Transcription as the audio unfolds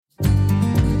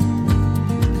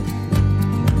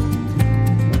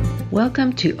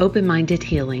Welcome to Open-Minded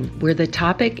Healing, where the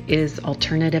topic is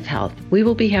alternative health. We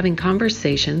will be having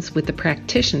conversations with the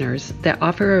practitioners that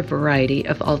offer a variety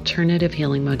of alternative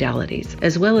healing modalities,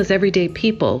 as well as everyday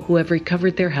people who have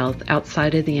recovered their health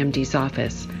outside of the MD's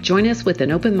office. Join us with an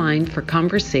open mind for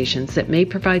conversations that may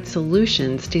provide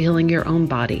solutions to healing your own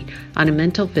body on a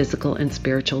mental, physical, and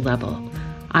spiritual level.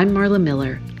 I'm Marla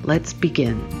Miller. Let's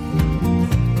begin.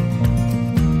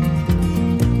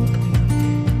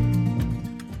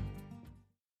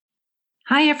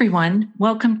 Hi, everyone.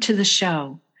 Welcome to the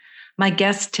show. My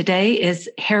guest today is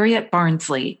Harriet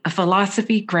Barnsley, a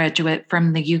philosophy graduate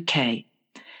from the UK.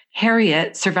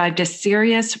 Harriet survived a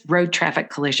serious road traffic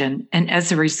collision, and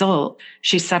as a result,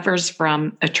 she suffers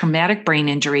from a traumatic brain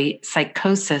injury,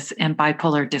 psychosis, and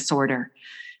bipolar disorder.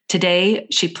 Today,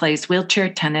 she plays wheelchair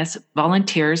tennis,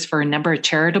 volunteers for a number of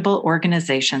charitable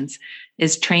organizations,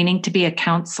 is training to be a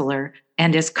counselor,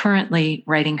 and is currently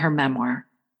writing her memoir.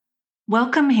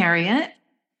 Welcome, Harriet.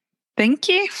 Thank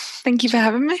you. Thank you for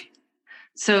having me.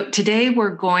 So today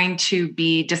we're going to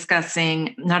be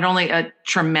discussing not only a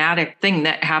traumatic thing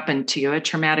that happened to you, a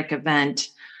traumatic event,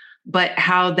 but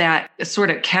how that sort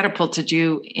of catapulted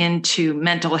you into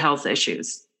mental health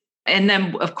issues. And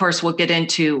then, of course, we'll get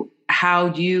into how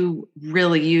you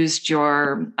really used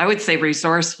your, I would say,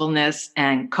 resourcefulness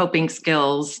and coping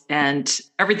skills and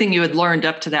everything you had learned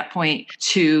up to that point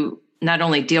to not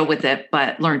only deal with it,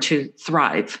 but learn to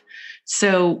thrive.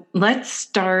 So let's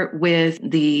start with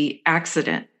the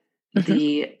accident,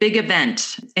 the big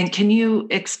event. And can you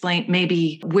explain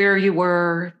maybe where you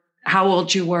were, how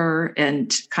old you were,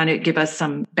 and kind of give us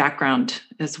some background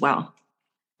as well?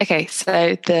 Okay,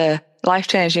 so the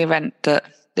life-changing event that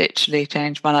literally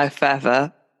changed my life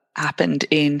forever happened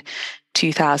in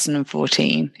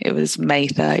 2014. It was May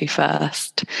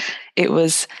 31st. It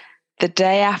was the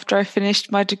day after I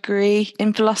finished my degree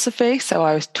in philosophy. So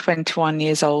I was 21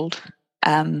 years old.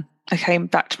 I came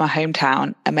back to my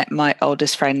hometown and met my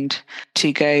oldest friend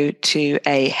to go to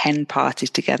a hen party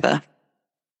together.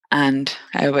 And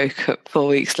I woke up 4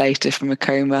 weeks later from a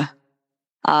coma.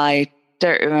 I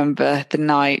don't remember the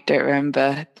night, don't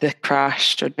remember the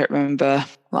crash, I don't remember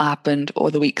what happened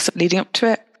or the weeks leading up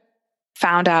to it.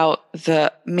 Found out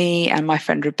that me and my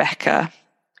friend Rebecca,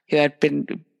 who had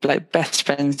been best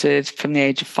friends with from the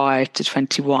age of 5 to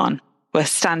 21, were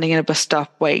standing in a bus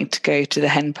stop waiting to go to the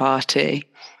hen party,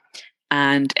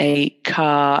 and a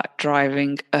car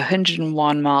driving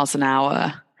 101 miles an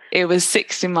hour. It was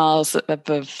 60 miles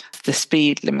above the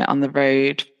speed limit on the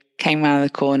road, came around the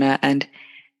corner and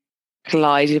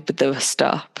collided with the bus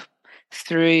stop,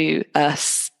 threw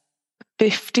us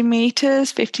 50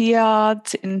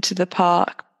 yards into the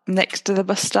park next to the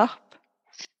bus stop.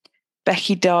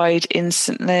 Becky died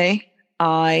instantly.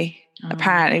 I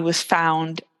apparently was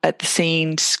found at the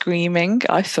scene screaming.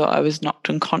 I thought I was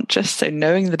knocked unconscious, so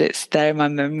knowing that it's there in my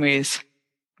memory is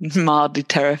mildly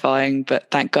terrifying, but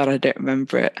thank God I don't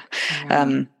remember it.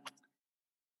 Yeah.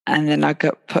 And then I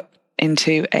got put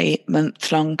into a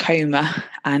month-long coma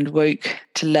and woke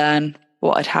to learn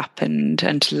what had happened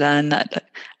and to learn that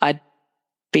I'd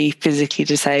be physically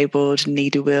disabled and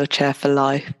need a wheelchair for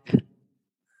life.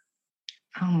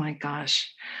 Oh my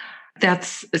gosh.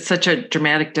 That's such a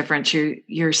dramatic difference.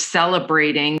 You're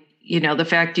celebrating, the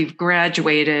fact you've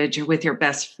graduated, you're with your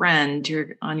best friend,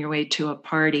 you're on your way to a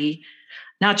party.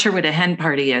 Not sure what a hen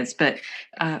party is, but...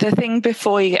 the thing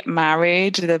before you get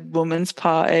married, the woman's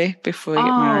party before you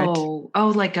get married.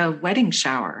 Oh, like a wedding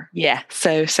shower. Yeah,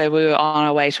 so we were on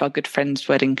our way to our good friend's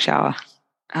wedding shower.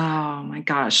 Oh my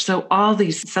gosh. So all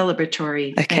these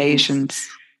celebratory occasions.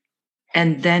 Things.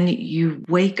 And then you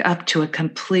wake up to a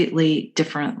completely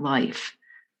different life.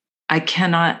 I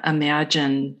cannot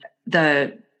imagine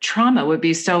the trauma would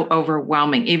be so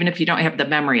overwhelming, even if you don't have the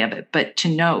memory of it. But to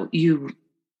know you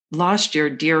lost your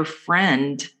dear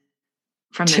friend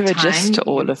from the time. To adjust to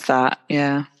all of that,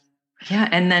 yeah. Yeah,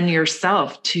 and then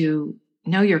yourself to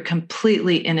know you're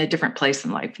completely in a different place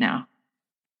in life now.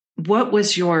 What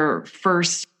was your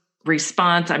first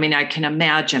response? I mean, I can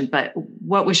imagine, but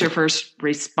what was your first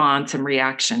response and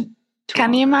reaction to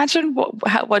Can you imagine?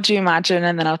 What do you imagine?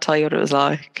 And then I'll tell you what it was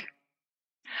like.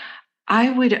 I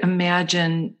would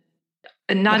imagine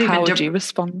how would you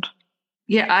respond?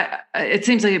 Yeah, it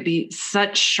seems like it'd be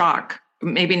such shock,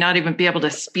 maybe not even be able to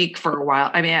speak for a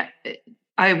while. I mean,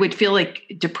 I would feel like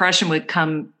depression would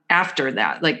come after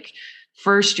that. Like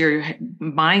first your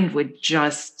mind would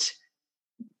just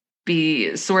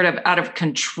be sort of out of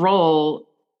control,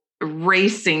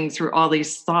 racing through all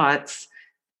these thoughts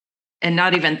and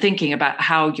not even thinking about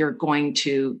how you're going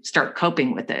to start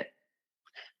coping with it.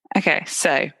 Okay,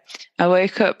 so I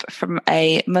woke up from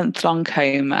a month-long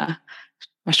coma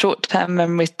My short-term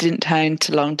memories didn't turn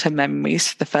into long-term memories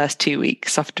for the first 2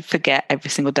 weeks. I have to forget every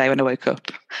single day when I woke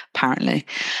up, apparently.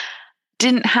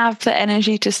 Didn't have the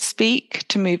energy to speak,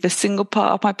 to move a single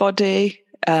part of my body.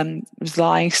 Was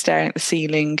lying, staring at the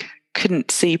ceiling. Couldn't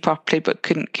see properly, but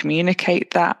couldn't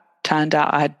communicate that. Turned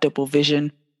out I had double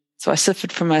vision. So I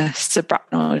suffered from a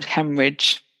subarachnoid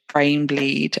hemorrhage, brain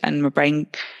bleed, and my brain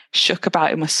shook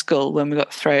about in my skull when we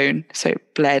got thrown. So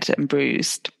it bled and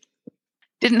bruised.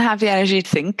 Didn't have the energy to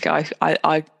think.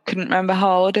 I couldn't remember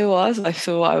how old I was. I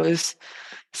thought I was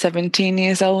 17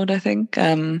 years old, I think.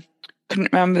 Couldn't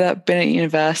remember that I'd been at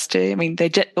university. I mean,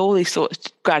 all these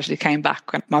thoughts gradually came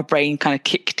back when my brain kind of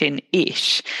kicked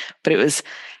in-ish, but it was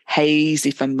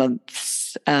hazy for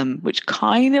months, which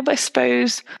kind of, I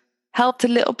suppose, helped a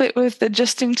little bit with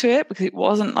adjusting to it, because it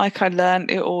wasn't like I learned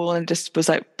it all and just was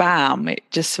like, bam. It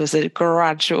just was a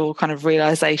gradual kind of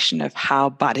realization of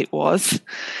how bad it was,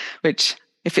 which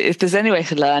if there's any way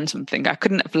to learn something, I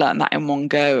couldn't have learned that in one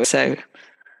go. So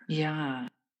yeah.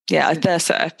 At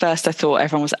first I thought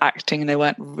everyone was acting and they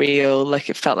weren't real. Like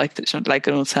it felt like it's like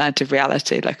an alternative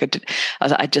reality.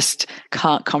 I just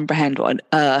can't comprehend what on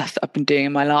earth I've been doing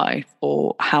in my life,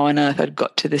 or how on earth I'd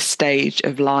got to this stage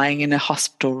of lying in a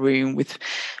hospital room with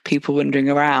people wandering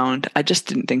around. I just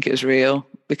didn't think it was real,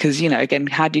 because, again,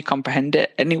 how do you comprehend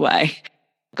it anyway?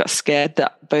 I got scared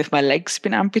that both my legs had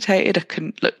been amputated. I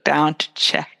couldn't look down to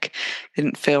check. It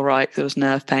didn't feel right. There was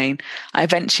nerve pain. I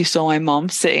eventually saw my mom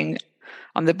sitting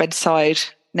on the bedside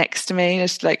next to me,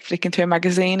 just like flicking through a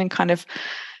magazine, and kind of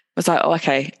was like, oh,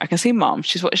 okay, I can see mom.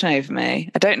 She's watching over me.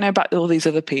 I don't know about all these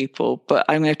other people, but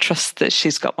I'm going to trust that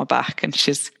she's got my back and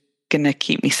she's going to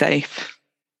keep me safe.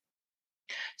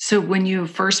 So when you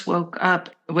first woke up,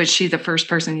 was she the first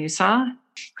person you saw?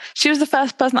 She was the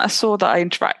first person that I saw that I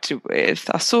interacted with.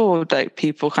 I saw like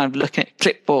people kind of looking at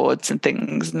clipboards and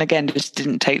things, and again, just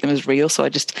didn't take them as real. So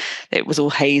it was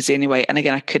all hazy anyway. And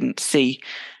again, I couldn't see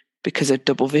because of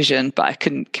double vision, but I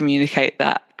couldn't communicate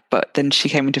that. But then she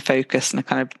came into focus and I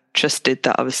kind of trusted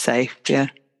that I was safe. Yeah.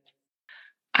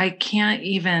 I can't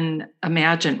even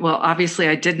imagine. Well, obviously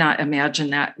I did not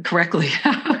imagine that correctly,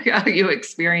 how you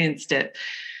experienced it,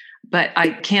 but I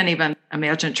can't even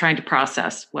imagine trying to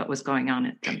process what was going on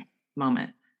at the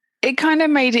moment. It kind of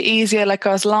made it easier. Like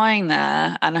I was lying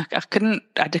there and I couldn't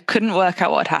work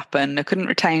out what had happened. I couldn't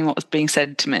retain what was being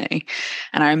said to me.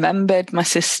 And I remembered my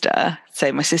sister.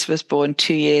 So my sister was born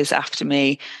 2 years after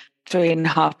me,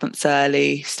 3.5 months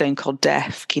early, stone cold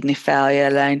deaf, kidney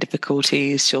failure, learning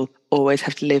difficulties. She'll always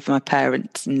have to live with my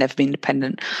parents and never be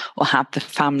independent or have the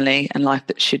family and life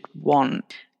that she'd want.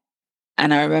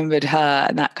 And I remembered her,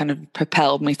 and that kind of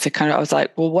propelled me to I was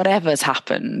like, well, whatever's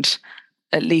happened,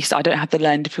 at least I don't have the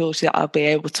learning difficulty, that I'll be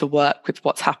able to work with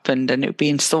what's happened. And it would be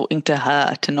insulting to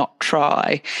her to not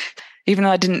try. Even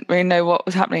though I didn't really know what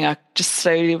was happening, I just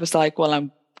slowly was like, well, I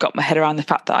got my head around the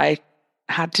fact that I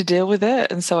had to deal with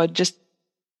it. And so I just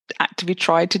actively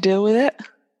tried to deal with it.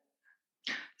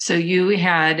 So you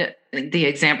had the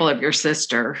example of your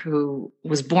sister who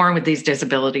was born with these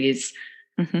disabilities.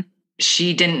 Mm-hmm.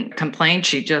 She didn't complain.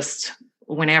 She just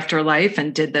went after life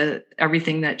and did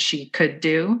everything that she could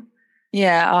do.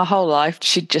 Yeah, our whole life,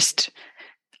 she'd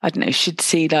she'd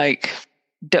see like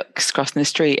ducks crossing the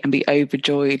street and be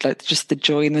overjoyed, like just the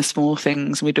joy in the small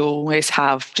things. We'd always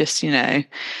have just,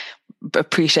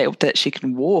 appreciate that she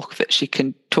can walk, that she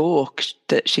can talk,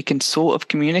 that she can sort of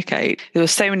communicate. There were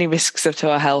so many risks to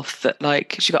her health that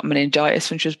like she got meningitis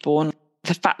when she was born.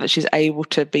 The fact that she's able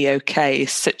to be okay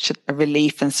is such a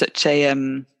relief and such a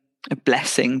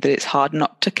blessing that it's hard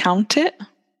not to count it.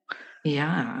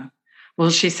 Yeah.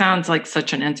 Well, she sounds like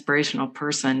such an inspirational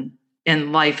person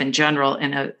in life in general,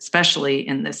 and especially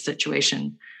in this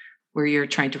situation where you're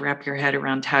trying to wrap your head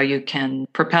around how you can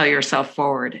propel yourself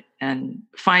forward and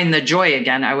find the joy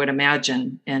again, I would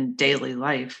imagine, in daily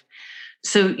life.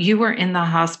 So you were in the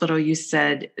hospital, you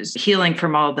said, healing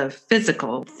from all the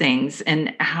physical things.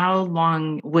 And how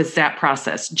long was that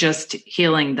process, just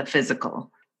healing the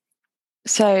physical?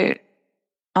 So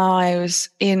I was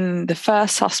in the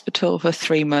first hospital for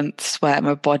 3 months where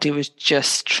my body was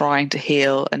just trying to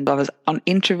heal. And I was on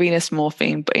intravenous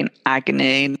morphine, but in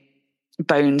agony.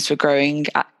 Bones were growing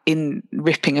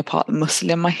ripping apart the muscle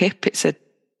in my hip. It's a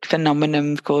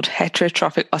phenomenon called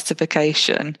heterotrophic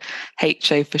ossification,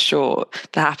 HO for short,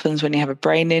 that happens when you have a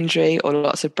brain injury or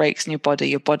lots of breaks in your body.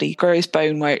 Your body grows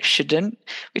bone where it shouldn't,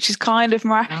 which is kind of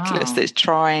miraculous. That it's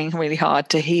trying really hard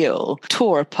to heal.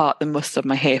 Tore apart the muscle of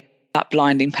my hip. That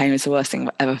blinding pain was the worst thing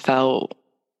I've ever felt.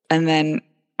 And then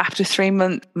after 3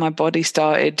 months, my body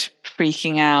started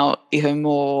freaking out even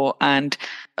more and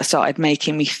started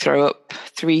making me throw up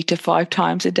 3 to 5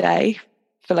 times a day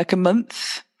for like a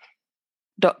month.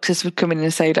 Doctors would come in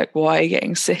and say, like, why are you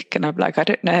getting sick? And I'm like, I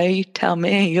don't know, you tell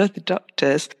me, you're the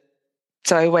doctors.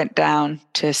 So I went down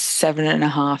to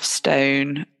 7.5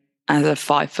 stone as a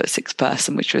 5'6"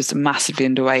 person, which was massively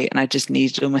underweight, and I just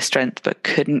needed all my strength but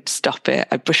couldn't stop it.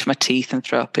 I brushed my teeth and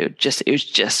threw up. It was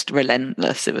just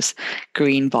relentless. It was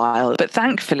green bile. But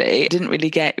thankfully I didn't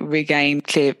really regain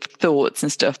clear thoughts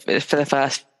and stuff for the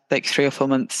first like 3 or 4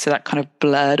 months. So that kind of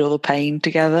blurred all the pain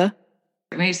together.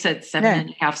 When you said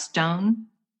 7.5 stone,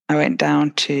 I went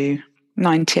down to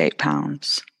 98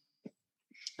 pounds.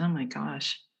 Oh my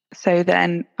gosh. So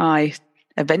then I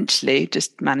eventually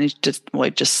just managed to, well,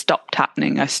 it just stopped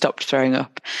happening. I stopped throwing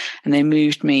up, and they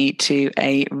moved me to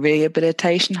a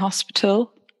rehabilitation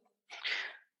hospital,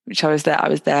 which I was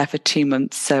there for 2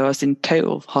 months. So I was in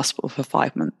total hospital for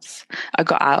 5 months. I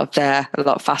got out of there a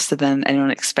lot faster than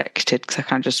anyone expected because I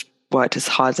kind of just worked as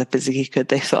hard as I physically could.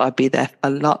 They thought I'd be there a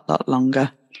lot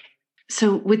longer.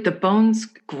 So with the bones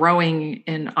growing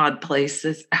in odd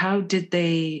places, how did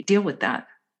they deal with that?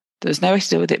 There was no way to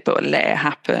deal with it but let it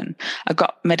happen. I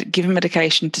got given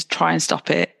medication to try and stop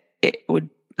it. It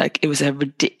was a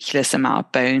ridiculous amount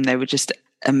of bone. They were just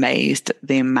amazed at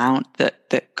the amount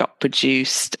that got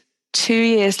produced. 2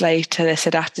 years later, they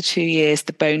said after 2 years,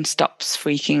 the bone stops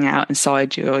freaking out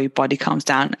inside you, or your body calms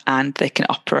down, and they can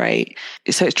operate.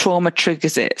 So trauma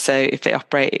triggers it. So if they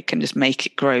operate, it can just make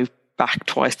it grow back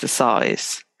twice the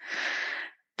size.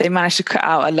 They managed to cut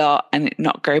out a lot and it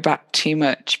not grow back too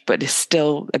much, but it's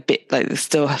still there's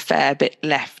still a fair bit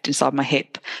left inside my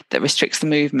hip that restricts the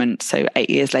movement. So 8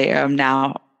 years later,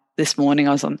 this morning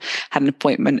I had an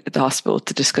appointment at the hospital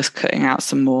to discuss cutting out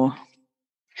some more.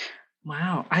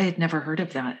 Wow. I had never heard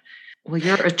of that. Well,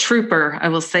 you're a trooper. I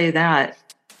will say that,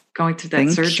 going through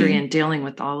that surgery and dealing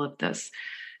with all of this.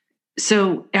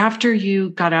 So after you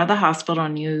got out of the hospital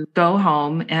and you go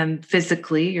home, and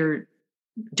physically you're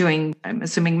doing, I'm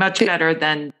assuming, much better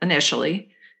than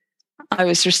initially. I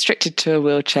was restricted to a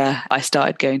wheelchair. I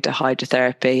started going to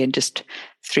hydrotherapy and just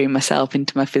threw myself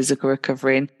into my physical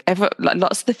recovery. And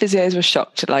lots of the physios were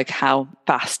shocked at how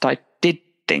fast I did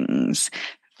things,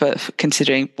 for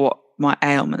considering what my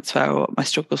ailments were or what my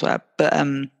struggles were. But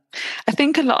I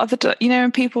think a lot of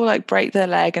when people break their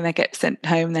leg and they get sent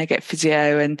home, they get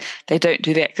physio and they don't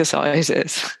do the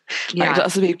exercises. Yeah.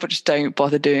 Lots of people just don't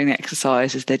bother doing the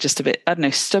exercises. They're just a bit,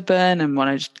 stubborn and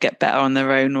want to just get better on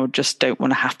their own, or just don't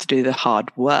want to have to do the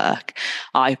hard work.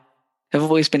 I have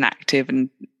always been active, and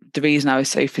the reason I was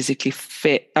so physically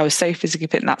fit, and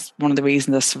that's one of the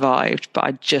reasons I survived. But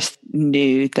I just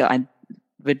knew that I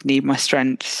would need my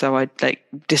strength. So I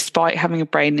despite having a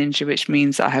brain injury, which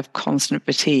means I have constant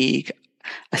fatigue,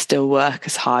 I still work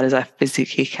as hard as I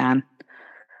physically can.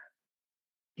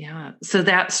 Yeah. So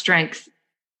that strength,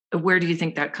 where do you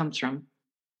think that comes from?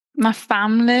 My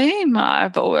family.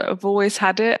 I've always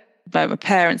had it. But my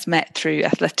parents met through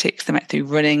athletics. They met through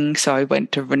running. So I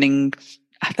went to running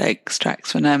athletics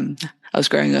tracks when I was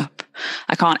growing up.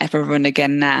 I can't ever run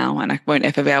again now, and I won't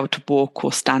ever be able to walk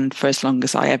or stand for as long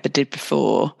as I ever did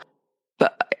before.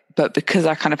 But because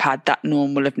I kind of had that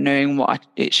normal of knowing what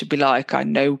it should be like, I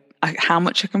know how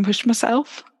much I can push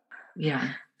myself.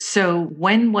 Yeah. So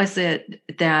when was it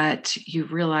that you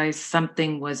realized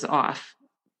something was off?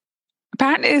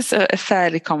 Apparently it's a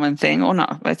fairly common thing, or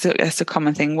not. It's a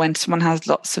common thing when someone has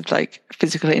lots of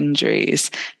physical injuries.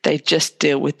 They just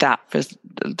deal with that for as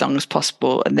long as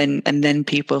possible, and then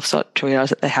people start to realize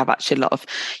that they have actually a lot of.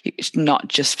 It's not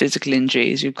just physical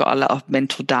injuries. You've got a lot of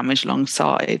mental damage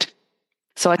alongside.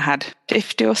 So I had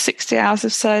 50 or 60 hours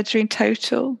of surgery in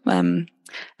total. I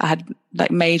had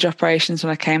major operations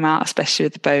when I came out, especially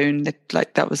with the bone.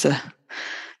 That was the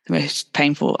most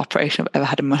painful operation I've ever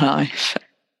had in my life.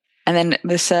 And then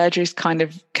the surgeries kind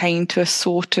of came to a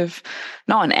sort of,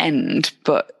 not an end,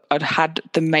 but I'd had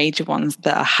the major ones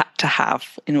that I had to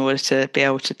have in order to be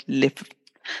able to live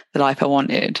the life I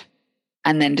wanted,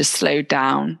 and then just slowed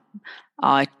down.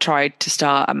 I tried to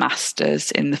start a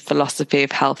master's in the philosophy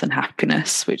of health and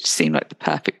happiness, which seemed like the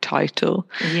perfect title.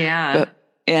 Yeah. But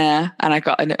yeah, and I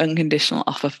got an unconditional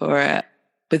offer for it.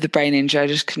 With the brain injury, I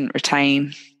just couldn't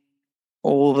retain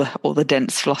all the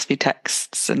dense philosophy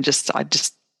texts, and I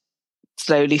just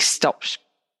slowly stopped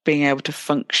being able to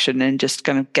function and just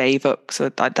kind of gave up. So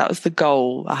that was the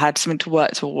goal. I had something to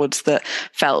work towards that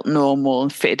felt normal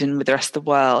and fitted in with the rest of the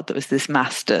world. That was this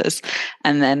master's.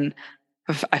 And then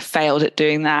I failed at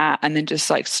doing that, and then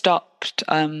just stopped.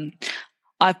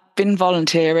 I've been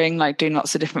volunteering, doing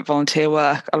lots of different volunteer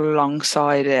work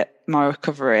alongside it, my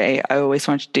recovery. I always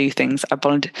wanted to do things. I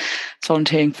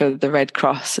volunteering for the Red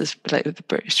Cross, as the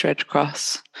British Red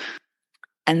Cross.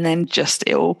 And then just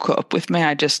it all caught up with me.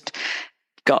 I just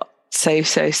so.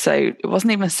 It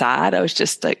wasn't even sad. I was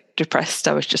just like depressed.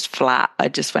 I was just flat. I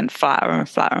just went flatter and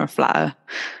flatter and flatter.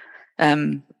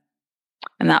 And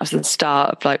that was the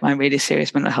start of like my really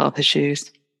serious mental health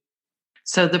issues.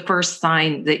 So the first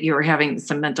sign that you were having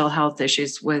some mental health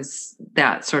issues was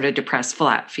that sort of depressed,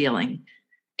 flat feeling.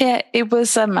 Yeah, it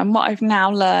was. And what I've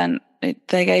now learned,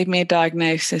 they gave me a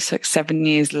diagnosis like 7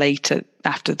 years later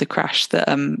after the crash that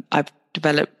I've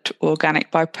developed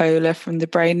organic bipolar from the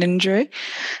brain injury.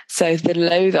 So the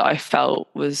low that I felt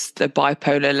was the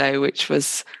bipolar low, which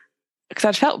was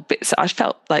because I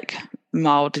felt like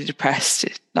mildly depressed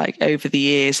like over the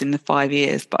years in the 5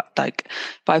 years, but like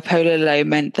bipolar low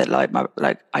meant that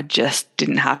like I just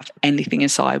didn't have anything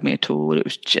inside me at all. It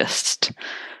was just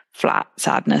flat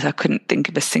sadness. I couldn't think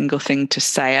of a single thing to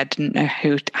say. I didn't know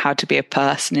how to be a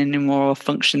person anymore or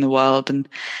function in the world, and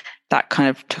that kind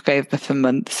of took over for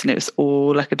months, and it was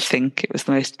all I could think. It was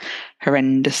the most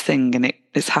horrendous thing, and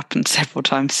it's happened several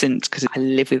times since because I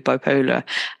live with bipolar,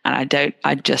 and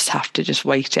I just have to just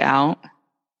wait it out.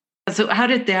 So how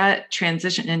did that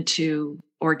transition into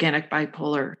organic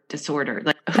bipolar disorder?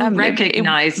 Like who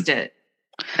recognized it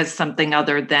as something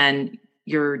other than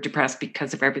you're depressed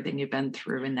because of everything you've been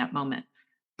through in that moment?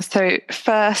 So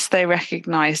first they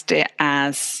recognized it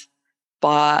as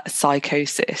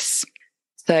psychosis.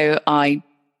 So I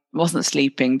wasn't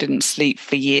sleeping, didn't sleep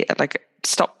for years, like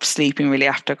stopped sleeping really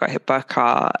after I got hit by a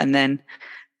car, and then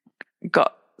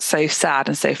got so sad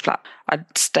and so flat.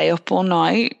 I'd stay up all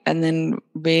night and then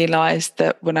realised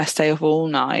that when I stay up all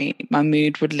night, my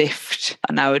mood would lift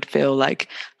and I would feel like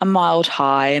a mild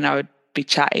high and I would be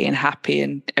chatty and happy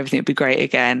and everything would be great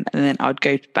again. And then I would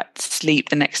go back to sleep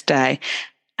the next day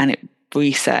and it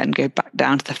reset and go back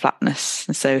down to the flatness.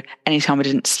 And so anytime I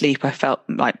didn't sleep, I felt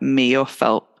like me or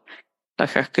felt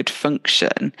like I could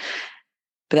function.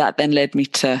 But that then led me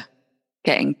to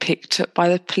getting picked up by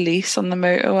the police on the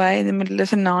motorway in the middle of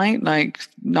the night, like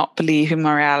not believing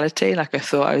my reality. Like I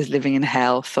thought I was living in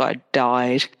hell, thought I'd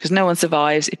died. Because no one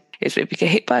survives. If you get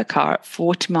hit by a car at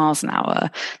 40 miles an hour,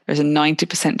 there's a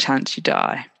 90% chance you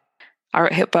die. I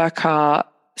got hit by a car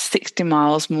 60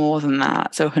 miles more than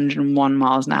that, so 101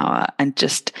 miles an hour, and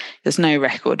just there's no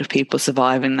record of people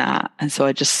surviving that. And so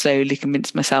I just slowly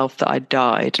convinced myself that I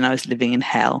died and I was living in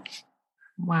hell.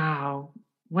 Wow.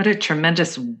 What a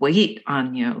tremendous weight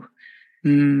on you.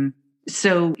 Mm.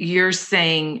 So you're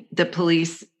saying the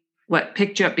police,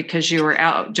 picked you up because you were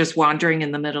out just wandering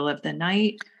in the middle of the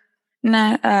night?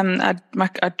 No,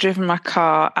 I'd driven my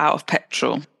car out of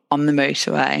petrol on the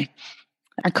motorway.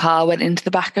 A car went into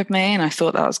the back of me and I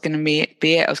thought that was going to be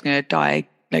it. I was going to die,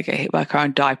 like get hit by a car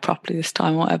and die properly this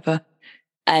time, whatever.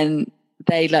 And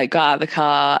they got out of the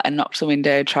car and knocked on the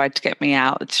window, tried to get me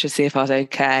out to see if I was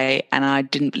okay. And I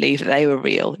didn't believe that they were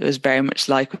real. It was very much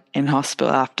like in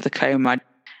hospital after the coma.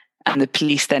 And the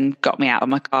police then got me out of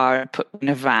my car and put me in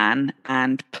a van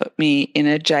and put me in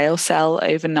a jail cell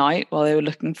overnight while they were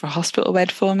looking for a hospital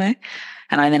bed for me.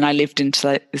 And then I lived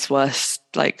into this worst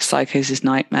psychosis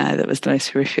nightmare that was the most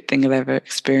horrific thing I've ever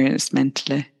experienced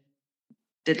mentally.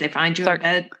 Did they find you a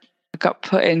bed? I got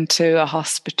put into a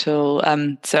hospital.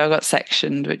 So I got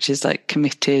sectioned, which is like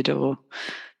committed or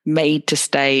made to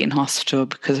stay in hospital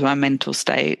because of my mental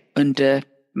state under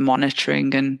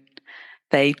monitoring. And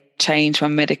they changed my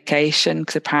medication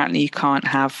because apparently you can't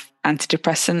have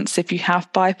antidepressants if you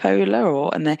have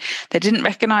bipolar, and they didn't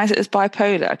recognize it as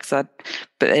bipolar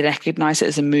but they recognized it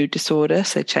as a mood disorder,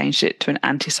 so they changed it to an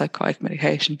antipsychotic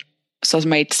medication. So I was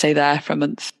made to stay there for a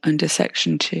month under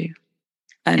Section 2.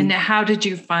 And how did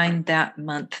you find that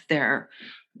month there?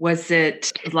 Was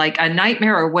it like a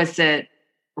nightmare, or was it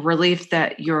relief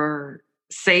that you're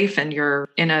safe and you're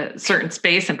in a certain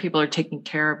space and people are taking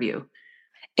care of you?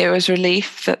 It was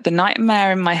relief that the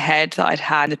nightmare in my head that I'd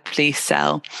had in the police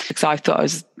cell, because I thought I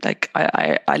was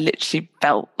I literally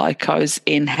felt like I was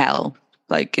in hell,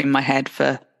 like in my head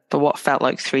for what felt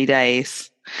like 3 days,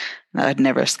 and I'd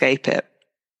never escape it.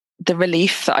 The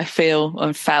relief that I feel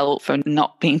and felt from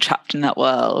not being trapped in that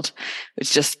world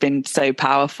has just been so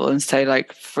powerful and so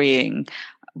freeing.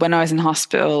 When I was in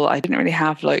hospital, I didn't really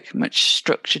have much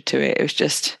structure to it. It was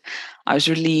just, I was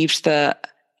relieved that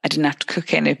I didn't have to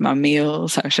cook any of my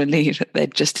meals. I was relieved that they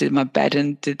just did my bed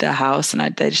and did their house,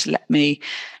 and they just let me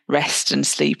rest and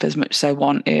sleep as much as I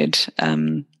wanted.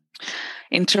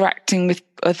 Interacting with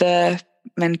other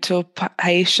mental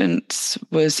patients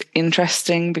was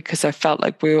interesting because I felt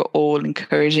like we were all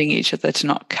encouraging each other to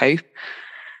not cope.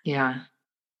 Yeah.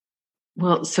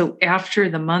 Well, so after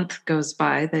the month goes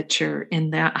by that you're in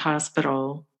that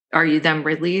hospital, are you then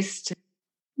released?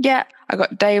 Yeah, I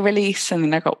got day release and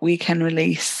then I got weekend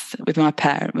release with my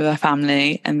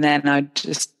family. And then I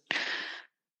just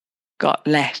got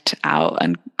let out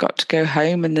and got to go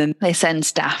home. And then they send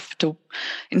staff to,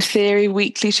 in theory,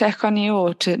 weekly check on you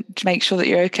or to make sure that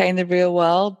you're okay in the real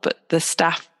world. But the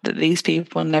staff, that these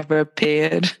people never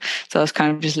appeared. So I was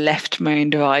kind of just left to my own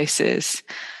devices.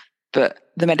 But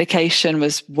the medication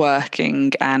was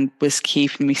working and was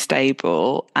keeping me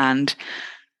stable. And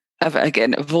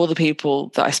of all the people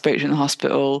that I spoke to in the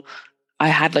hospital, I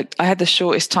had the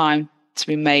shortest time to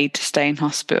be made to stay in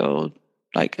hospital.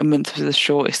 Like a month was the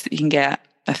shortest that you can get,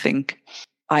 I think.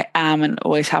 I am and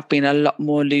always have been a lot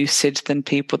more lucid than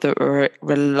people that were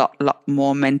a lot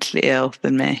more mentally ill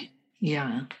than me.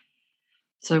 Yeah.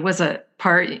 So it was a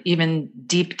part even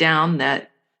deep down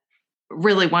that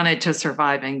really wanted to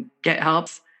survive and get help.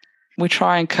 We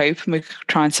try and cope and we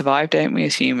try and survive, don't we,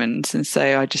 as humans? And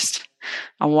so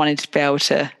I wanted to be able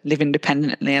to live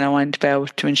independently, and I wanted to be able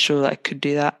to ensure that I could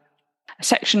do that.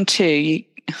 Section 2,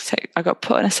 I got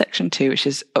put in a Section 2, which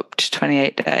is up to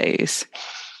 28 days.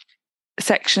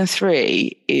 Section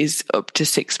 3 is up to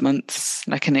 6 months,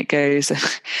 and it goes.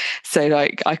 So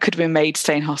I could have been made to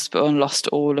stay in hospital and lost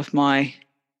all of my,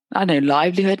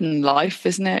 livelihood and life,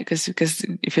 isn't it? Because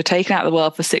if you're taken out of the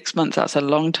world for 6 months, that's a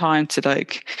long time to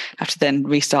have to then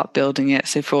restart building it.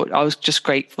 So I was just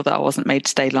grateful that I wasn't made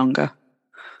to stay longer.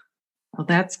 Well,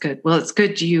 that's good. Well, it's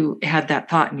good you had that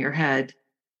thought in your head.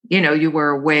 You were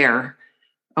aware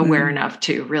enough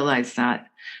to realize that.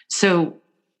 So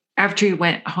after you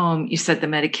went home, you said the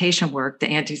medication worked, the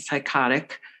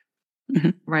antipsychotic,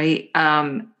 right?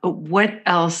 What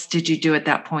else did you do at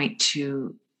that point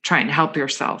to try and help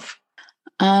yourself?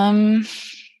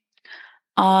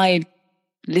 I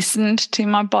listened to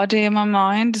my body and my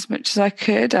mind as much as I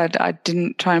could. I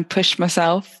didn't try and push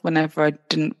myself whenever I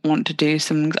didn't want to do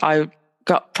something. I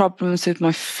got problems with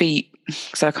my feet,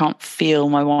 so I can't feel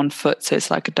my one foot. So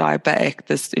it's like a diabetic.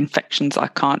 There's infections. I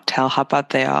can't tell how bad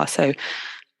they are. So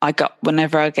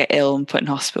whenever I get ill and put in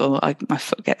hospital, my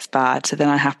foot gets bad. So then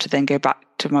I have to then go back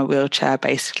to my wheelchair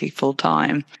basically full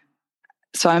time.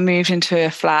 So I moved into a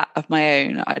flat of my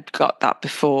own. I'd got that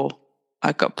before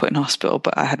I got put in hospital,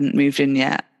 but I hadn't moved in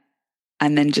yet.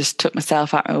 And then just took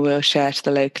myself out of my wheelchair to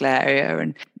the local area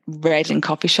and read in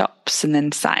coffee shops, and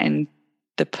then sat in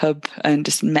the pub and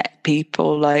just met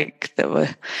people that were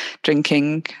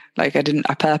drinking. I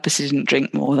purposely didn't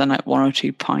drink more than 1 or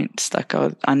 2 pints.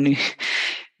 I knew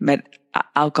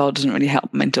alcohol doesn't really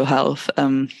help mental health.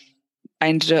 I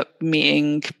ended up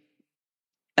meeting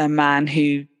a man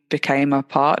who became my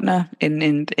partner in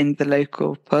the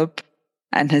local pub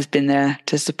and has been there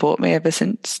to support me ever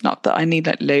since. Not that I need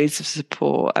loads of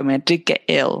support. I did get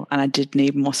ill and I did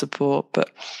need more support, but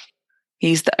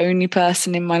he's the only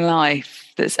person in my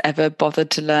life that's ever bothered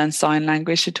to learn sign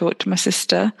language to talk to my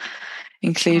sister,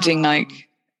 including my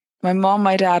mom,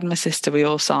 my dad, and my sister. We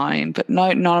all sign, but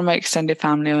none of my extended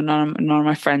family or none of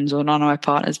my friends or none of my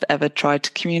partners have ever tried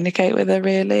to communicate with her,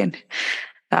 really. And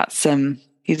that's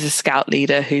he's a scout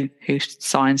leader who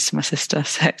signs to my sister.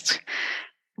 So it's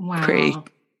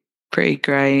pretty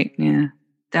great. Yeah.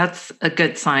 That's a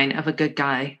good sign of a good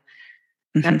guy.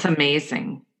 That's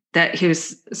amazing that he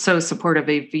was so supportive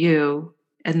of you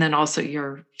and then also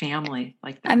your family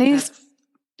like that. And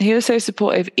he was so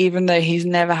supportive, even though he's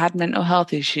never had mental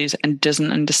health issues and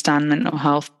doesn't understand mental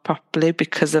health properly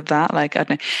because of that. I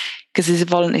don't know, because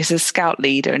he's a scout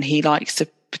leader and he likes to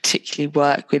particularly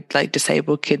work with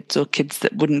disabled kids or kids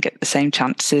that wouldn't get the same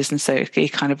chances. And so he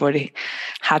kind of already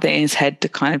had it in his head to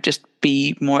kind of just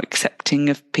be more accepting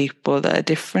of people that are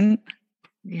different.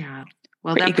 Yeah.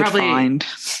 Well, that probably, find.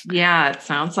 Yeah, it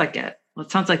sounds like it. Well,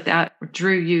 it sounds like that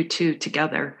drew you two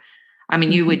together.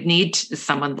 You would need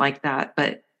someone like that,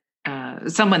 but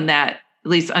someone that at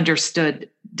least understood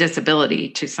disability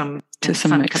to some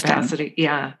capacity.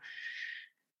 Yeah.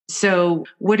 So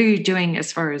what are you doing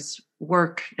as far as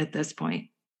work at this point?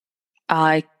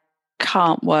 I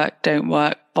can't work, don't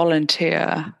work,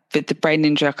 volunteer. With the brain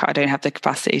injury, I don't have the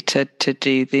capacity to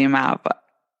do the amount of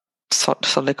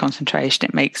solid concentration.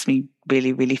 It makes me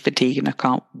really, really fatigued and I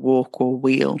can't walk or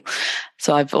wheel.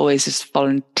 So I've always just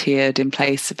volunteered in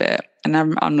place of it. And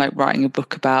I'm writing a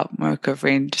book about my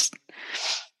recovery and just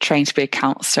trained to be a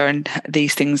counsellor, and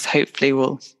these things hopefully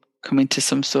will come into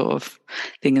some sort of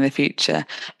thing in the future.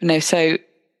 So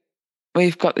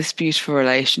we've got this beautiful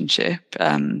relationship.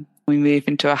 We moved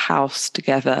into a house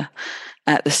together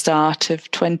at the start of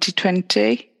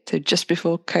 2020, so just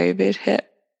before COVID hit.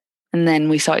 And then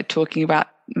we started talking about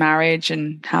marriage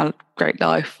and how great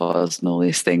life was and all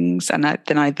these things. And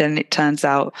then it turns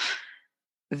out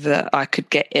that I could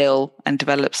get ill and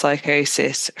develop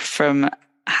psychosis from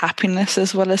happiness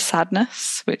as well as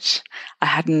sadness, which I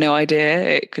had no idea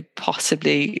it could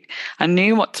possibly. I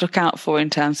knew what to look out for in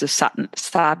terms of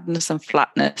sadness and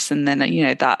flatness, and then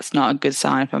that's not a good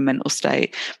sign for a mental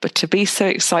state. But to be so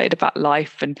excited about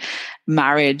life and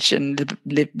marriage and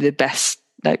the best,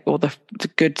 like all the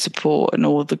good support and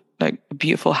all the like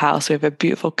beautiful house. We have a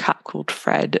beautiful cat called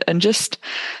Fred, and just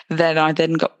then I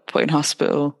got put in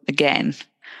hospital again.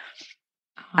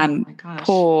 And my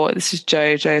gosh. this is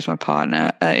Joe. Joe's my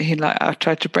partner. I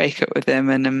tried to break up with him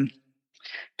and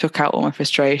took out all my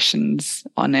frustrations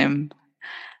on him,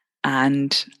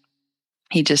 and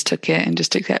he just took it and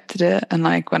just accepted it. And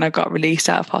like when I got released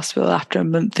out of hospital after a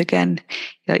month again,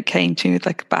 he like came to me with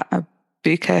like a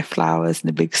bouquet of flowers and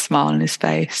a big smile on his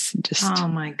face. And just, oh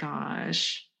my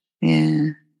gosh. Yeah.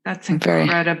 That's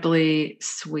incredibly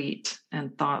sweet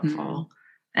and thoughtful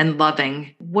and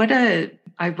loving. What a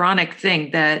ironic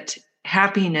thing that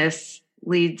happiness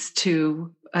leads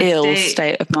to a ill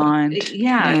state of mind.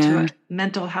 Yeah, to a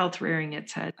mental health rearing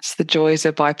its head. It's the joys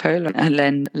of bipolar. I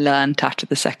then learned after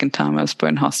the second time I was put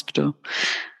in hospital.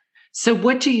 So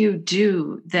what do you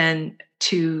do then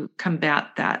to combat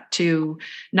that, to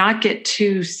not get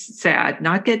too sad,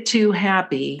 not get too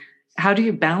happy? How do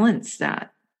you balance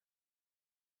that?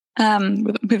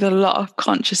 With a lot of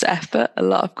conscious effort, a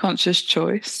lot of conscious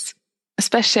choice,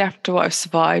 especially after what I've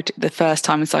survived the first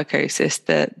time in psychosis,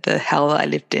 the hell that I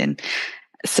lived in.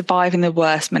 Surviving the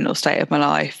worst mental state of my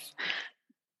life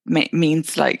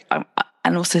means like,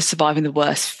 and also surviving the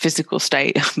worst physical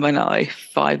state of my life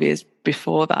 5 years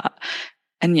before that.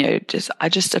 And, I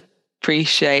just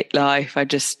appreciate life.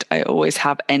 I always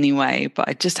have anyway, but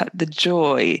I just had the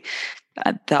joy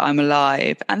that I'm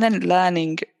alive. And then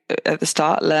learning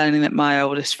that my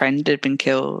oldest friend had been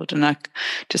killed. And I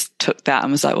just took that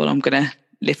and was like, well, I'm going to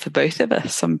live for both of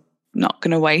us. I'm not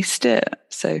going to waste it.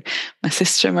 So my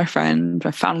sister, my friend,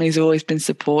 my family's always been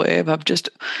supportive. I can't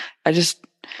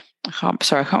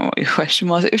remember what your question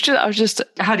was.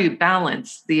 How do you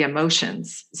balance the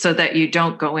emotions so that you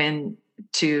don't go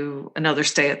into another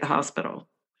stay at the hospital?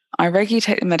 I regularly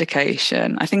take the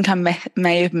medication. I think I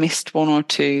may have missed one or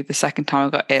two the second time I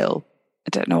got ill. I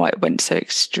don't know why it went so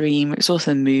extreme. It's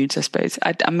also moods, I suppose.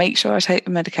 I make sure I take the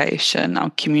medication.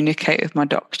 I'll communicate with my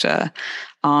doctor.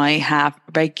 I have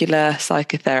regular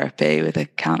psychotherapy with a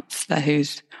counsellor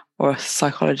or a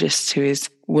psychologist who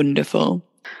is wonderful.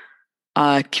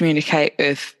 I communicate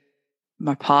with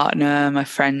my partner, my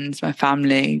friends, my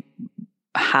family,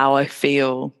 how I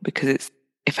feel, because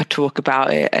if I talk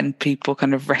about it and people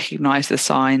kind of recognise the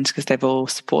signs because they've all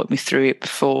supported me through it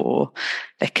before,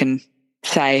 they can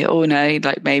say, oh no,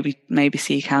 like maybe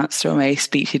see a counsellor or maybe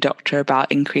speak to your doctor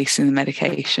about increasing the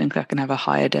medication because I can have a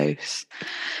higher dose.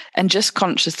 And just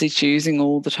consciously choosing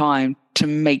all the time to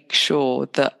make sure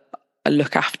that I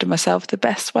look after myself the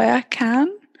best way I can.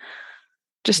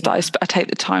 I take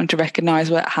the time to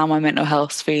recognise how my mental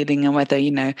health's feeling and whether,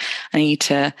 I need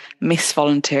to miss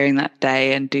volunteering that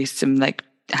day and do some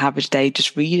have a day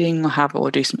just reading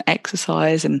or do some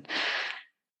exercise and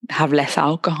have less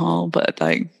alcohol, but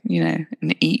and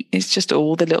eat. It's just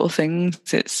all the little things.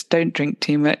 It's don't drink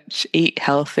too much, eat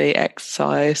healthy,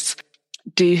 exercise,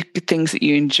 do things that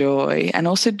you enjoy, and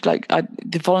also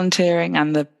the volunteering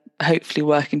and the hopefully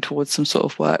working towards some sort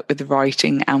of work with the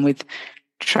writing and with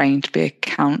trained to be a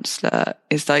counsellor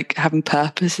is having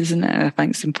purpose, isn't it? And I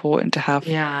think it's important to have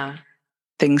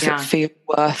things that feel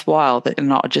worthwhile, that are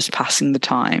not just passing the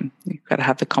time. You've got to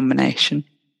have the combination.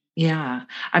 Yeah.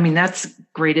 I mean, that's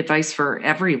great advice for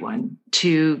everyone,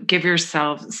 to give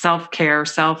yourself self-care,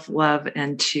 self-love,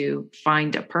 and to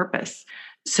find a purpose.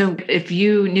 So if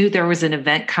you knew there was an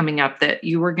event coming up that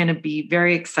you were going to be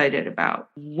very excited about,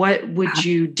 what would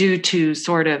you do to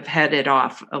sort of head it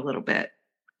off a little bit?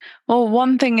 Well,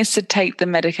 one thing is to take the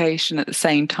medication at the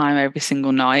same time every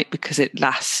single night, because it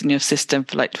lasts in your system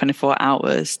for 24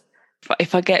 hours. But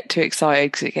if I get too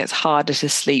excited, because it gets harder to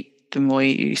sleep the more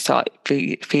you start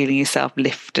feeling yourself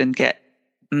lift and get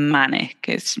manic.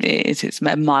 It's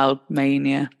a mild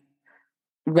mania.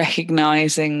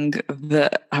 Recognizing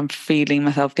that I'm feeling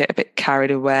myself get a bit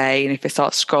carried away, and if I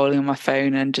start scrolling on my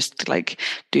phone and just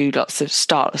do lots of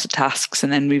tasks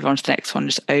and then move on to the next one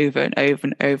just over and over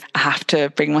and over, I have to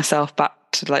bring myself back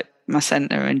to my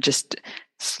center and just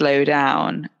slow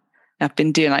down. I've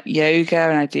been doing yoga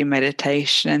and I do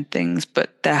meditation and things,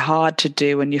 but they're hard to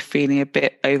do when you're feeling a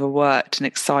bit overworked and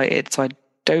excited. So I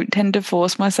don't tend to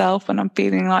force myself when I'm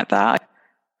feeling like that.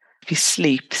 If you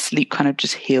sleep kind of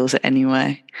just heals it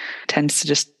anyway. It tends to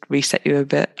just reset you a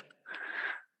bit.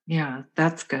 Yeah,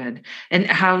 that's good. And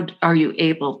how are you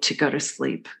able to go to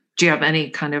sleep? Do you have any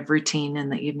kind of routine in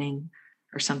the evening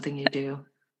or something you do?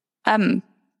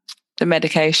 The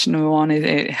medication one,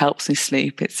 it helps me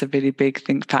sleep. It's a really big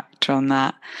factor on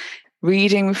that.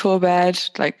 Reading before bed,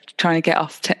 like trying to get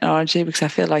off technology, because I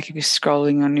feel like if you're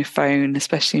scrolling on your phone,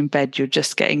 especially in bed, you're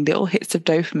just getting little hits of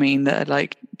dopamine that are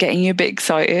like getting you a bit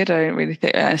excited. I don't really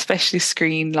think, especially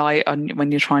screen light on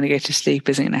when you're trying to go to sleep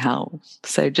isn't going to help.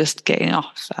 So just getting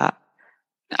off that.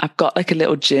 I've got like a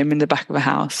little gym in the back of a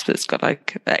house that's got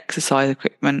like exercise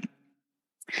equipment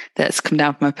that's come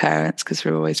down from my parents because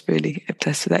we're always really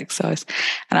obsessed with exercise.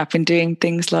 And I've been doing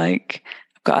things like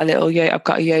I've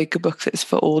got a yoga book that's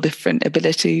for all different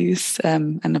abilities,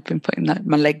 and I've been putting like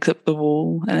my legs up the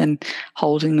wall and then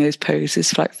holding those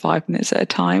poses for like 5 minutes at a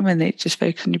time, and it just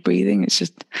focuses on your breathing. It's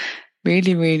just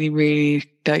really, really,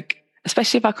 really like,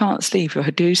 especially if I can't sleep, if I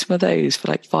do some of those for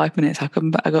like 5 minutes, I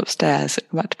go upstairs, I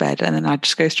come back to bed, and then I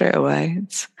just go straight away.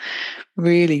 It's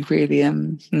really, really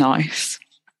nice.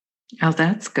 Oh,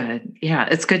 that's good. Yeah,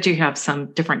 it's good you have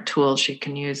some different tools you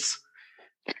can use.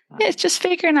 Yeah, it's just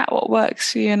figuring out what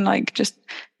works for you, and like just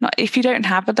not, if you don't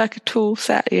have a tool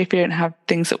set, if you don't have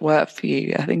things that work for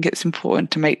you, I think it's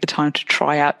important to make the time to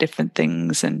try out different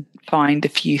things and find a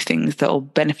few things that will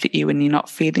benefit you when you're not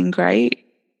feeling great.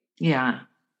 Yeah.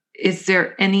 Is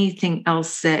there anything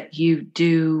else that you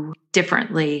do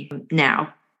differently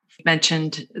now? You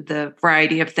mentioned the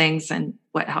variety of things and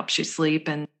what helps you sleep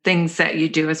and things that you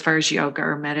do as far as yoga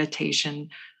or meditation.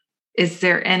 Is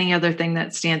there any other thing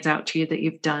that stands out to you that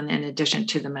you've done in addition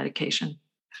to the medication?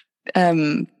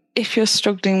 If you're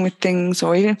struggling with things,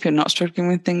 or even if you're not struggling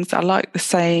with things, I like the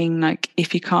saying, like,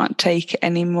 if you can't take it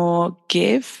anymore,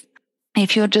 give.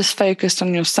 If you're just focused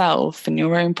on yourself and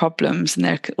your own problems and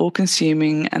they're all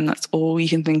consuming and that's all you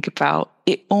can think about,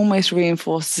 it almost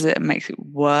reinforces it and makes it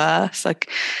worse. Like,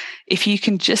 if you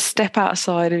can just step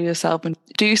outside of yourself and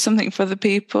do something for the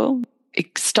people,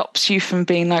 it stops you from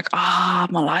being like, my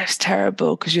life's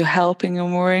terrible, because you're helping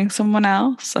and worrying someone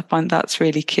else. I find that's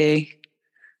really key.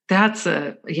 That's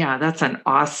an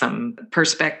awesome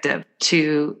perspective,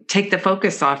 to take the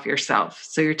focus off yourself.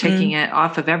 So you're taking it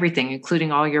off of everything,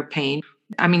 including all your pain.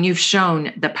 I mean, you've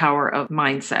shown the power of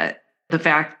mindset. The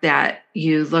fact that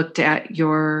you looked at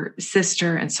your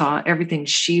sister and saw everything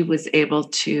she was able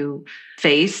to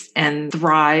face and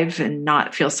thrive and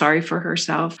not feel sorry for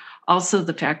herself. Also,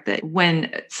 the fact that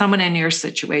when someone in your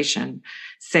situation,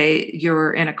 say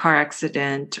you're in a car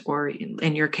accident, or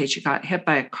in your case, you got hit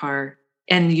by a car,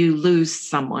 and you lose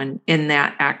someone in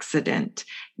that accident,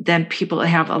 then people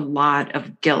have a lot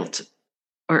of guilt,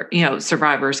 or,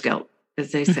 survivor's guilt,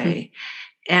 as they say.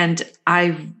 And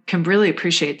I can really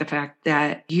appreciate the fact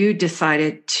that you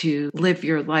decided to live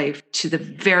your life to the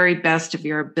very best of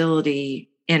your ability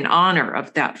in honor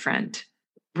of that friend,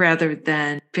 rather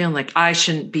than feeling like I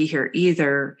shouldn't be here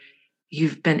either.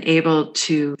 You've been able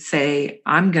to say,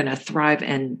 I'm going to thrive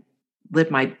and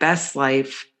live my best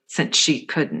life since she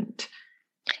couldn't.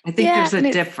 I think there's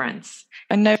a difference.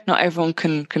 I know not everyone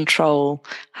can control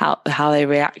how they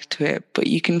react to it, but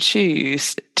you can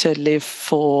choose to live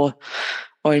for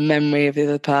or in memory of the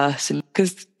other person.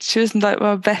 Because she wasn't like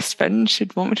my best friend,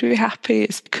 she'd want me to be happy.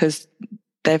 It's because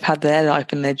they've had their life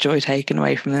and their joy taken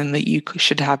away from them that you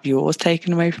should have yours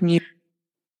taken away from you.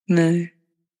 No.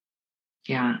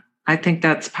 Yeah, I think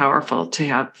that's powerful to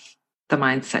have the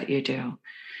mindset you do.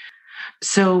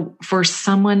 So for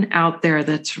someone out there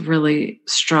that's really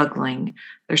struggling,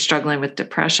 they're struggling with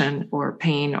depression or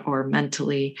pain or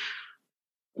mentally,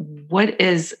 what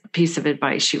is a piece of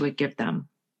advice you would give them?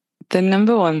 The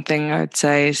number one thing I would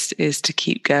say is to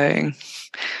keep going.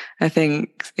 I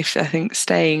think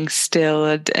staying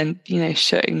still and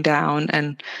shutting down,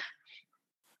 and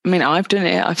I mean, I've done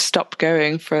it. I've stopped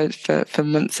going for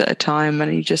months at a time,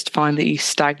 and you just find that you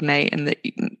stagnate and that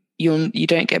you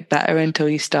don't get better until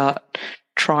you start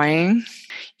trying.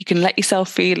 You can let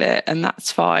yourself feel it, and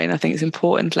that's fine. I think it's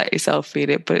important to let yourself feel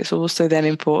it, but it's also then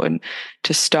important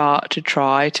to start to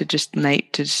try to just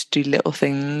do little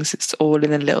things. It's all in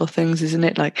the little things, isn't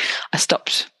it? Like, I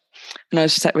stopped when I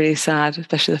was just really sad,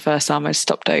 especially the first time. I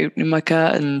stopped opening my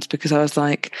curtains because I was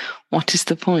like, what is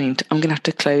the point? I'm going to have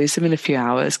to close them in a few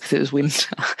hours because it was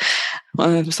winter.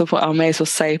 So I may as well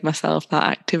save myself that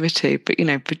activity. But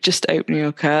just opening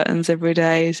your curtains every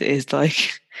day is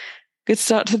like good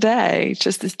start to the day.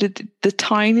 Just the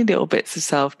tiny little bits of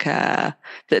self-care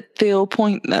that feel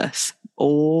pointless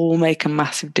all make a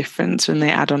massive difference when they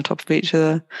add on top of each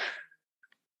other.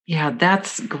 Yeah,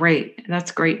 that's great.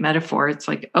 That's a great metaphor. It's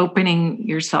like opening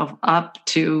yourself up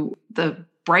to the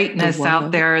brightness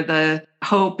out there, the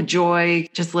hope, joy,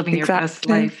 just living your best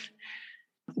life.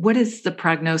 What is the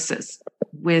prognosis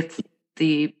with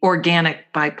the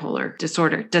organic bipolar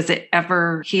disorder? Does it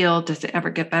ever heal? Does it ever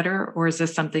get better? Or is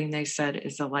this something they said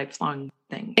is a lifelong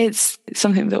thing? It's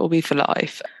something that will be for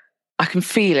life. I can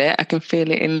feel it. I can feel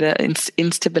it in the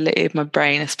instability of my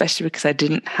brain, especially because I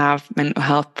didn't have mental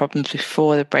health problems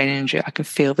before the brain injury. I can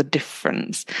feel the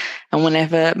difference. And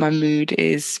whenever my mood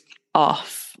is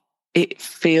off, it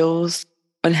feels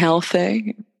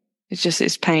unhealthy.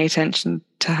 It's paying attention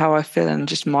to how I feel and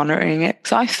just monitoring it.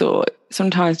 So I thought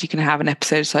sometimes you can have an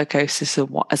episode of psychosis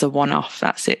as a one-off.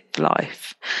 That's it for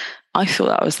life. I thought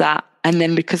that was that. And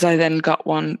then because I then got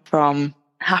one from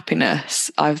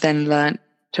happiness, I've then learned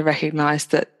to recognize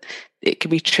that it can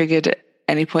be triggered at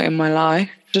any point in my life.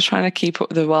 Just trying to keep up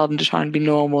with the world and just trying to be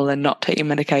normal and not take your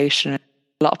medication.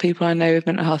 A lot of people I know with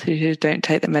mental health issues don't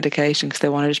take their medication because they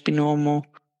want to just be normal.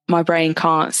 My brain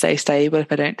can't stay stable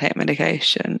if I don't take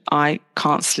medication. I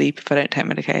can't sleep if I don't take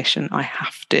medication. I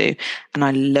have to. And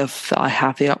I love that I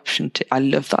have the option to. I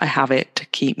love that I have it to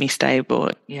keep me stable.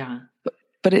 Yeah.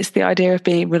 But it's the idea of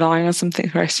relying on something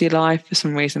for the rest of your life for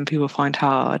some reason people find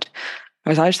hard.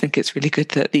 Whereas I just think it's really good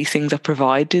that these things are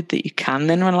provided that you can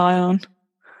then rely on.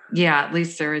 Yeah, at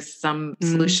least there is some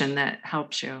solution that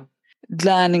helps you.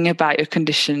 Learning about your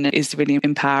condition is really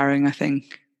empowering, I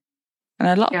think. And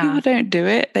a lot of people don't do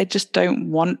it. They just don't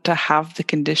want to have the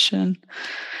condition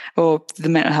or the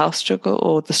mental health struggle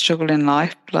or the struggle in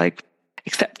life. Like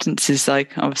acceptance is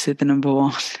like obviously the number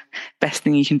one best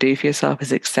thing you can do for yourself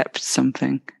is accept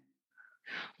something.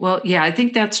 Well, yeah, I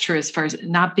think that's true as far as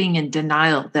not being in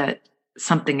denial that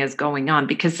something is going on,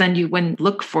 because then you wouldn't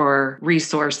look for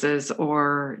resources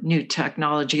or new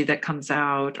technology that comes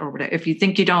out or whatever. If you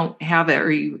think you don't have it or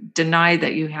you deny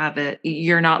that you have it,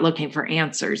 you're not looking for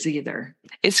answers either.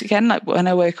 It's again like when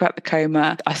I woke up out the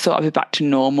coma, I thought I'd be back to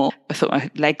normal. I thought my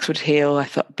legs would heal. I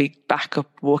thought I'd be back up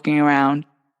walking around.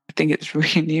 I think it's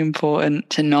really important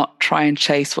to not try and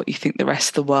chase what you think the rest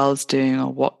of the world's doing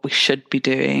or what we should be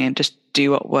doing and just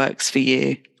do what works for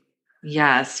you.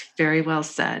 Yes, very well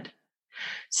said.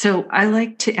 So I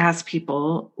like to ask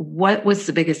people, what was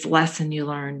the biggest lesson you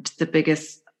learned, the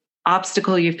biggest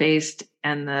obstacle you faced,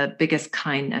 and the biggest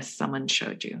kindness someone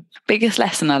showed you? Biggest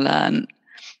lesson I learned,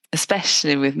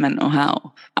 especially with mental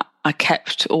health, I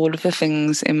kept all of the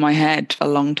things in my head for a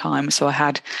long time. So I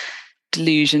had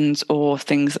delusions or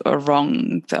things that were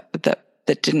wrong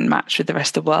that didn't match with the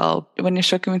rest of the world. When you're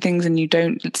struggling with things and you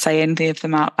don't say anything of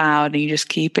them out loud and you just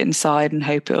keep it inside and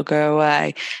hope it'll go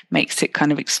away, makes it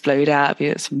kind of explode out of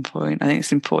you at some point. I think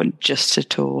it's important just to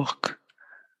talk.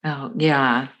 Oh,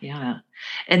 yeah, yeah.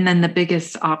 And then the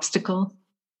biggest obstacle?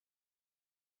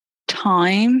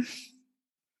 Time,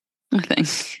 I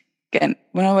think. Again,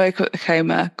 when I woke up the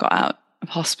coma, got out of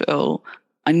hospital,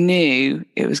 I knew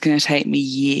it was going to take me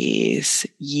years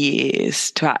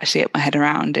to actually get my head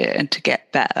around it and to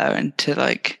get better and to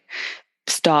like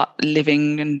start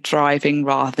living and thriving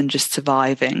rather than just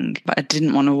surviving. But I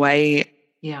didn't want to wait.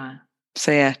 Yeah.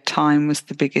 So yeah, time was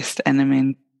the biggest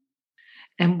enemy.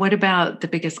 And what about the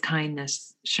biggest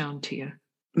kindness shown to you?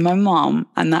 My mom,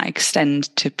 and that extends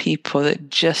to people that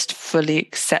just fully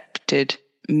accepted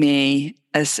me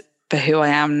as for who I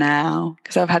am now.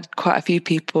 Because I've had quite a few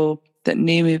people that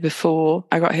knew me before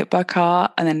I got hit by a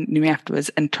car and then knew me afterwards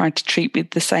and tried to treat me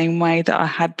the same way that I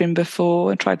had been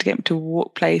before and tried to get me to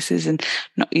walk places and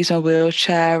not use my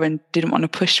wheelchair and didn't want to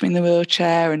push me in the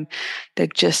wheelchair, and they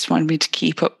just wanted me to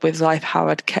keep up with life how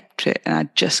I'd kept it, and I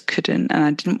just couldn't, and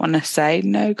I didn't want to say,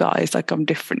 no guys, like I'm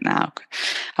different now.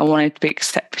 I wanted to be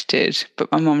accepted,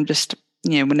 but my mum just,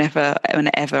 you know, whenever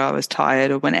I was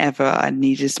tired or whenever I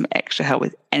needed some extra help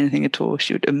with anything at all,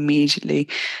 she would immediately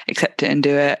accept it and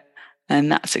do it. And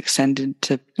that's extended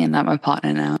to, you know, my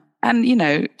partner now. And, you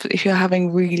know, if you're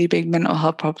having really big mental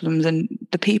health problems and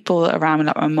the people around me,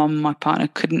 like my mum and my partner,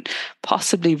 couldn't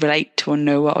possibly relate to or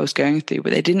know what I was going through,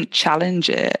 but they didn't challenge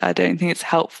it. I don't think it's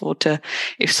helpful to,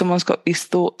 if someone's got these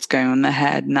thoughts going on in their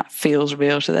head and that feels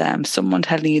real to them, someone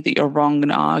telling you that you're wrong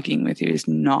and arguing with you is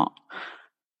not.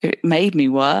 It made me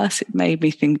worse. It made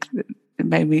me think, it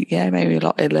made me a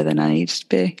lot iller than I needed to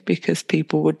be because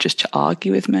people would just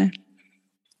argue with me.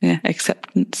 Yeah,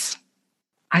 acceptance.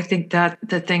 I think that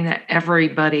the thing that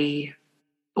everybody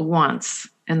wants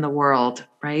in the world,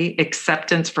 right?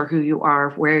 Acceptance for who you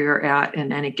are, where you're at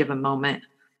in any given moment.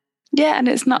 Yeah, and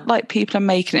it's not like people are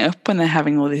making it up when they're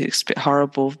having all these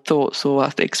horrible thoughts or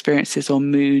experiences or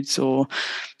moods, or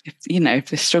if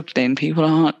they're struggling,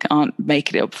 people aren't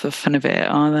making it up for the fun of it,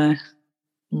 are they?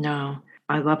 No,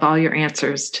 I love all your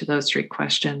answers to those 3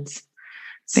 questions.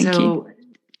 Thank you.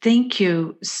 Thank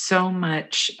you so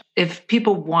much. If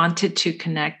people wanted to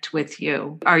connect with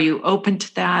you, are you open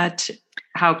to that?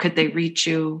 How could they reach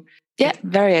you? Yeah,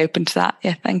 very open to that.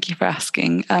 Yeah, thank you for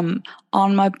asking.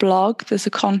 On my blog, there's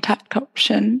a contact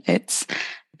option. It's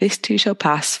This Too Shall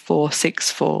Pass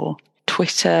 464.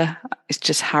 Twitter, it's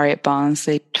just Harriet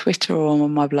Barnsley. Twitter or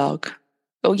on my blog.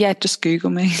 Oh yeah, just Google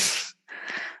me.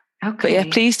 Okay. But yeah,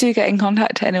 please do get in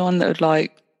contact to anyone that would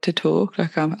like to talk.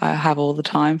 Like I have all the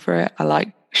time for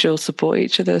it. She'll support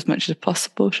each other as much as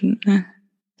possible, shouldn't I?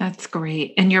 That's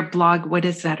great. And your blog, what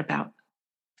is that about?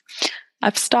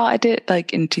 I've started it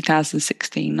like in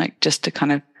 2016, like just to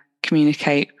kind of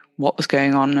communicate what was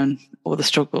going on and all the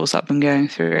struggles I've been going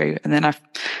through. And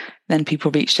then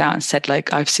people reached out and said,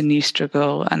 like, I've seen you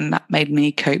struggle, and that made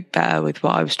me cope better with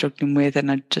what I was struggling with.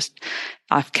 And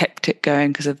I've kept it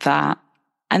going because of that.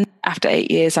 And after 8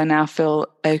 years, I now feel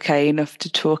okay enough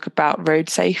to talk about road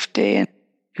safety. And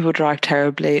people drive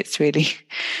terribly. It's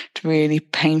really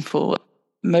painful.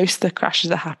 Most of the crashes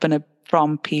that happen are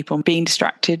from people being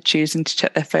distracted, choosing to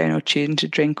check their phone or choosing to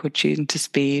drink or choosing to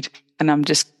speed. And I'm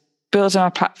just building my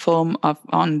platform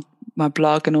on my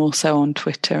blog and also on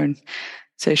Twitter and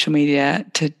social media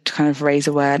to kind of raise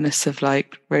awareness of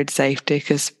like road safety,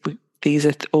 because these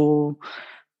are all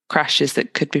crashes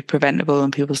that could be preventable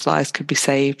and people's lives could be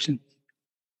saved. And,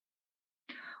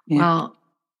 yeah. Well,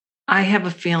 I have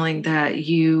a feeling that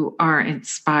you are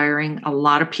inspiring a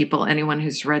lot of people. Anyone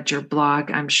who's read your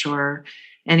blog, I'm sure,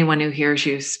 anyone who hears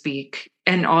you speak,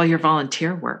 and all your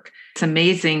volunteer work. It's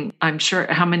amazing. I'm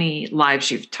sure how many lives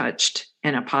you've touched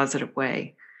in a positive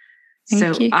way.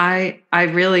 Thank you. I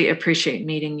really appreciate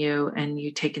meeting you and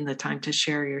you taking the time to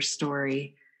share your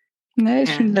story. No,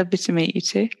 it's been lovely to meet you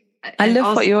too. I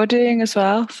love what you're doing as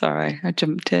well. Sorry, I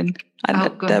jumped in.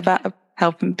 About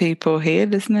helping people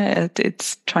heal, isn't it?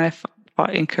 It's trying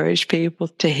to encourage people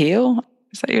to heal.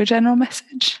 Is that your general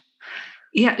message?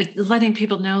 Yeah, letting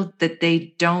people know that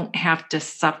they don't have to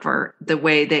suffer the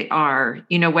way they are,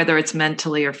 whether it's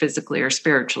mentally or physically or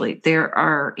spiritually. There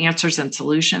are answers and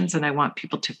solutions, and I want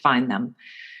people to find them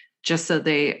just so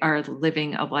they are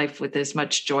living a life with as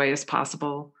much joy as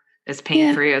possible, as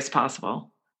pain-free as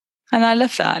possible. And I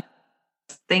love that.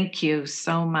 Thank you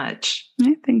so much.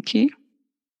 Yeah, thank you.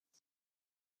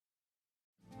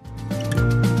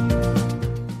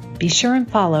 Be sure and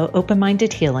follow Open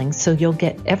Minded Healing so you'll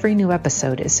get every new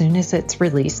episode as soon as it's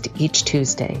released each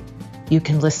Tuesday. You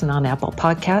can listen on Apple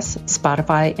Podcasts,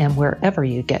 Spotify, and wherever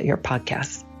you get your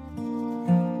podcasts.